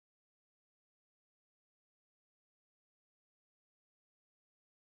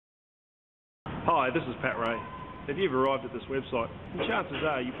Hi, this is Pat Ray. If you've arrived at this website, then chances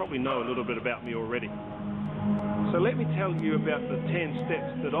are you probably know a little bit about me already. So let me tell you about the 10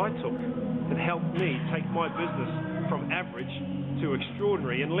 steps that I took that helped me take my business from average to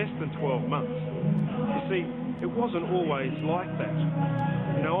extraordinary in less than 12 months. You see, it wasn't always like that.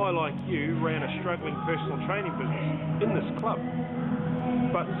 You know, I, like you, ran a struggling personal training business in this club.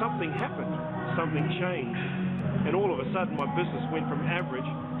 But something happened, something changed, and all of a sudden my business went from average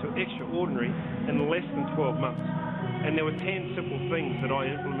to extraordinary in less than 12 months. And there were 10 simple things that I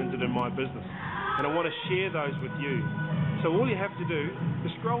implemented in my business, and I want to share those with you. So all you have to do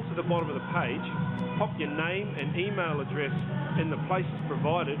is scroll to the bottom of the page, pop your name and email address in the places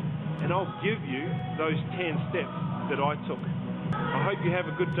provided, and I'll give you those 10 steps that I took. I hope you have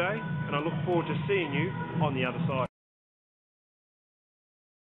a good day, and I look forward to seeing you on the other side.